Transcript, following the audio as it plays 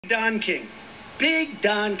Don King. Big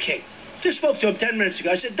Don King. Just spoke to him 10 minutes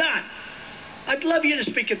ago. I said, Don, I'd love you to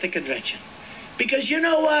speak at the convention. Because you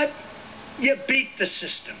know what? You beat the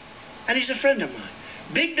system. And he's a friend of mine.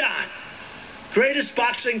 Big Don, greatest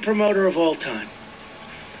boxing promoter of all time.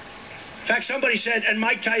 In fact, somebody said, and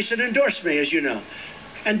Mike Tyson endorsed me, as you know.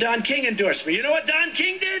 And Don King endorsed me. You know what Don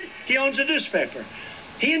King did? He owns a newspaper.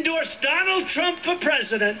 He endorsed Donald Trump for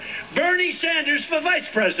president, Bernie Sanders for vice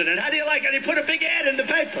president. How do you like it? He put a big ad in the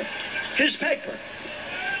paper, his paper.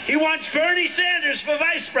 He wants Bernie Sanders for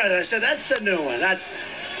vice president. I said, that's a new one. That's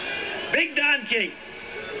Big Don King.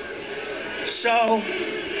 So,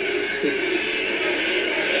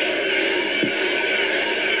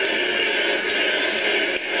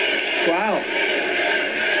 wow.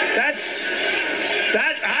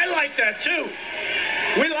 I like that too.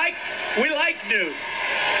 We like Nude.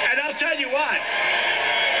 And I'll tell you what.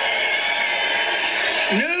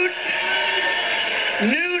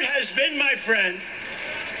 Nude has been my friend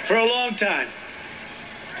for a long time.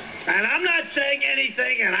 And I'm not saying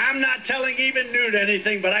anything, and I'm not telling even Nude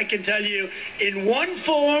anything, but I can tell you, in one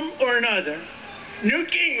form or another,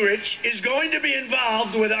 Newt Gingrich is going to be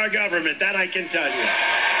involved with our government. That I can tell you.